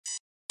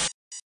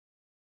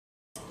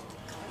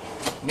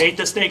Nate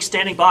the Snake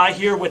standing by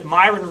here with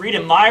Myron Reed.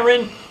 And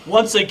Myron,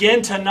 once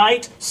again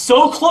tonight,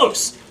 so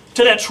close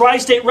to that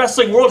Tri-State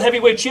Wrestling World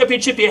Heavyweight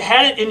Championship. You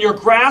had it in your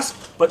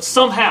grasp, but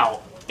somehow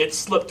it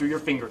slipped through your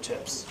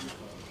fingertips.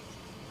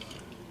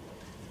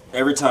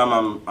 Every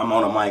time I'm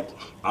on a mic,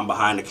 I'm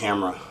behind the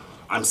camera,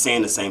 I'm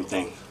saying the same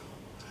thing.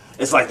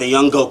 It's like the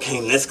Young G.O.A.T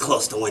came this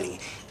close to winning.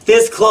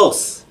 This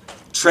close.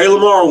 Tre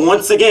Lamar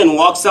once again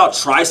walks out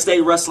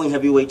Tri-State Wrestling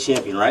Heavyweight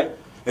Champion, right?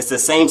 It's the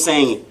same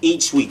saying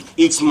each week,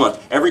 each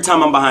month, every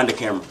time I'm behind the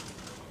camera.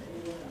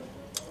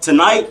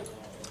 Tonight,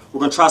 we're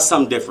going to try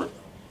something different.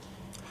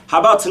 How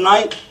about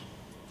tonight?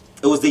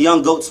 It was the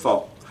Young G.O.A.T's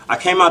fault. I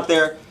came out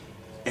there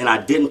and I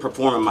didn't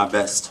perform at my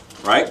best,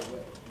 right?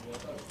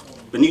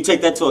 But you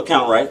take that to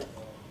account, right?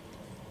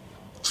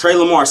 Tre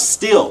Lamar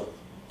still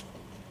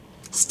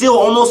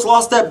almost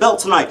lost that belt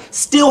tonight.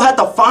 Still had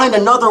to find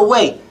another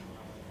way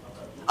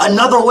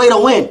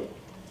to win.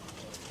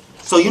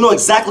 So you know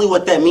exactly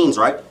what that means,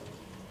 right?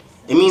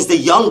 It means the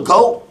Young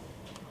G.O.A.T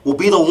will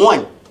be the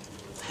one.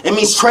 It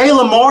means Tre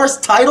Lamar's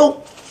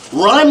title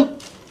run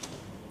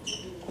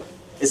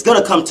is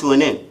going to come to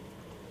an end.